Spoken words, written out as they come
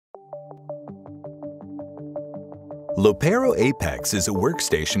Laparo Apex is a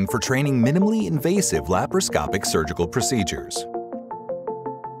workstation for training minimally invasive laparoscopic surgical procedures.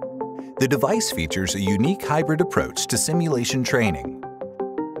 The device features a unique hybrid approach to simulation training.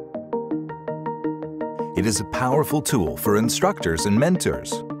 It is a powerful tool for instructors and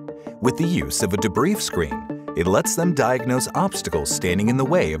mentors. With the use of a debrief screen, it lets them diagnose obstacles standing in the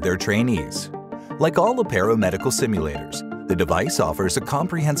way of their trainees. Like all Laparo medical simulators, the device offers a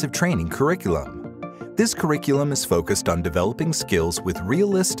comprehensive training curriculum. This curriculum is focused on developing skills with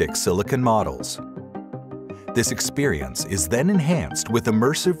realistic silicon models. This experience is then enhanced with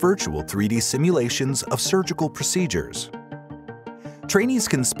immersive virtual 3D simulations of surgical procedures. Trainees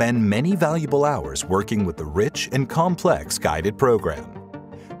can spend many valuable hours working with the rich and complex guided program.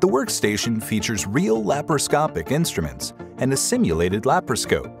 The workstation features real laparoscopic instruments and a simulated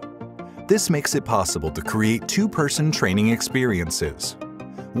laparoscope. This makes it possible to create two-person training experiences.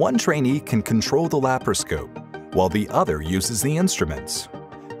 One trainee can control the laparoscope, while the other uses the instruments.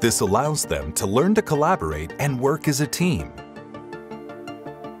 This allows them to learn to collaborate and work as a team.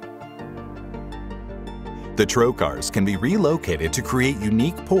 The trocars can be relocated to create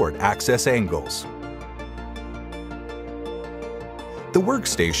unique port access angles. The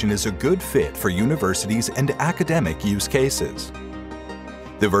workstation is a good fit for universities and academic use cases.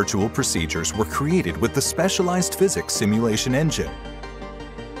 The virtual procedures were created with the specialized physics simulation engine.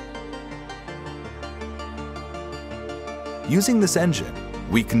 Using this engine,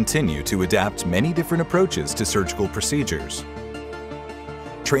 we continue to adapt many different approaches to surgical procedures.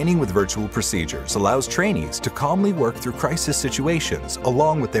 Training with virtual procedures allows trainees to calmly work through crisis situations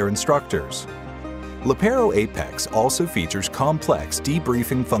along with their instructors. Laparo Apex also features complex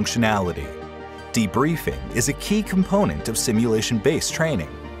debriefing functionality. Debriefing is a key component of simulation-based training.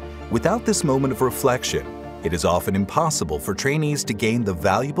 Without this moment of reflection, it is often impossible for trainees to gain the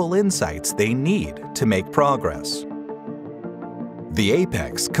valuable insights they need to make progress. The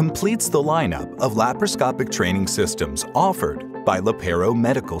Apex completes the lineup of laparoscopic training systems offered by Laparo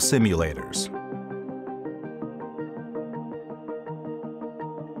Medical Simulators.